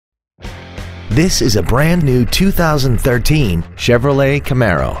This is a brand new 2013 Chevrolet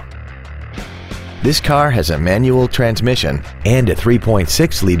Camaro. This car has a manual transmission and a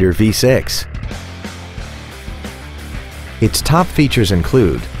 3.6-liter V6. Its top features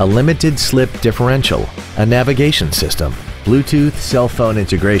include a limited slip differential, a navigation system, Bluetooth cell phone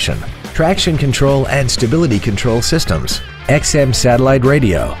integration, traction control and stability control systems, XM satellite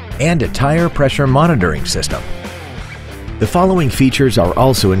radio, and a tire pressure monitoring system. The following features are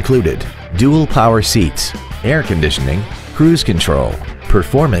also included: dual power seats, air conditioning, cruise control,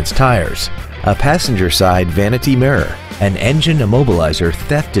 performance tires, a passenger side vanity mirror, an engine immobilizer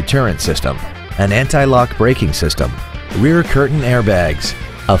theft deterrent system, an anti-lock braking system, rear curtain airbags,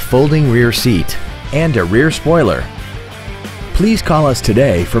 a folding rear seat, and a rear spoiler. Please call us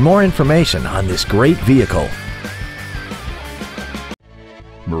today for more information on this great vehicle.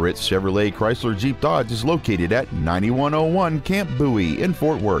 Moritz Chevrolet Chrysler Jeep Dodge is located at 9101 Camp Bowie in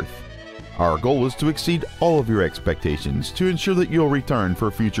Fort Worth. Our goal is to exceed all of your expectations to ensure that you'll return for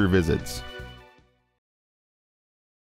future visits.